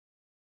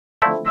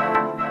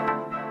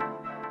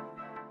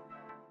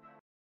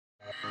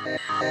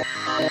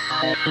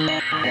In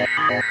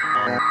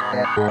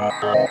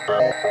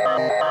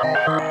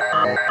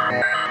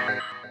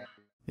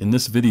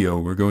this video,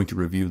 we're going to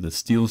review the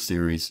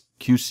SteelSeries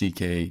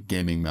QcK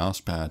gaming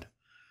mousepad.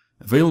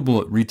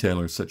 Available at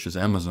retailers such as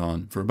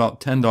Amazon for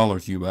about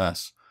 $10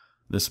 US,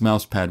 this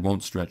mousepad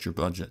won't stretch your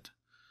budget.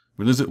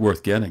 But is it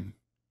worth getting?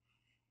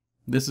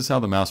 This is how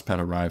the mousepad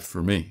arrived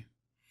for me.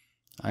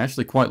 I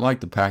actually quite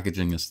like the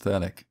packaging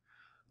aesthetic.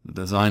 The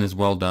design is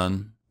well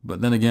done,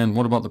 but then again,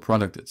 what about the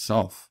product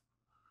itself?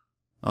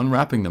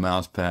 Unwrapping the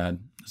mousepad,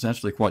 it's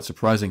actually quite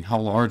surprising how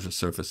large a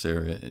surface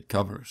area it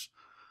covers.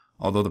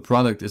 Although the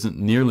product isn't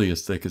nearly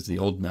as thick as the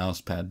old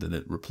mousepad that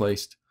it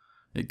replaced,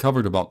 it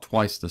covered about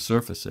twice the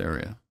surface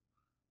area.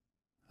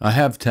 I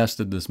have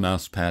tested this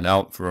mousepad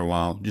out for a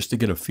while just to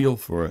get a feel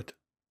for it.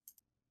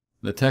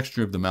 The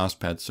texture of the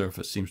mousepad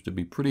surface seems to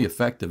be pretty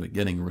effective at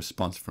getting a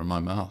response from my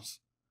mouse.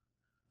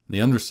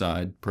 The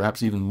underside,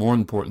 perhaps even more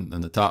important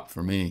than the top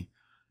for me,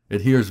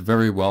 adheres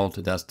very well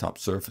to desktop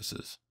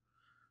surfaces.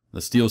 The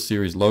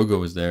SteelSeries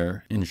logo is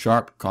there in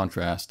sharp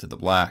contrast to the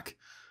black,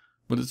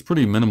 but it's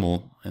pretty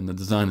minimal and the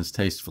design is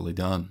tastefully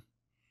done.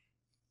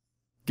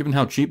 Given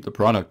how cheap the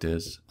product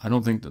is, I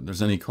don't think that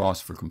there's any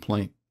cause for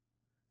complaint.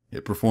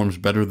 It performs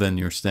better than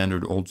your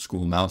standard old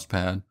school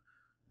mousepad,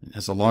 it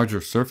has a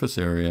larger surface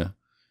area,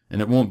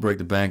 and it won't break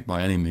the bank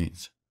by any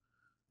means.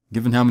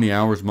 Given how many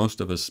hours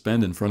most of us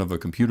spend in front of a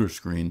computer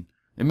screen,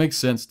 it makes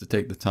sense to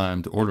take the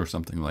time to order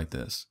something like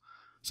this,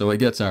 so it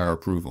gets our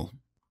approval.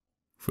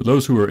 For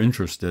those who are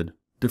interested,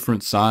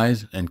 different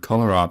size and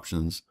color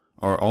options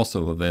are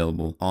also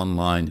available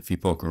online if you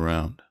poke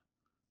around.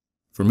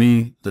 For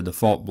me, the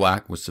default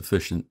black was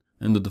sufficient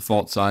and the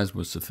default size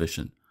was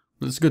sufficient,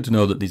 but it's good to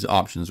know that these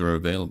options are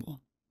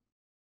available.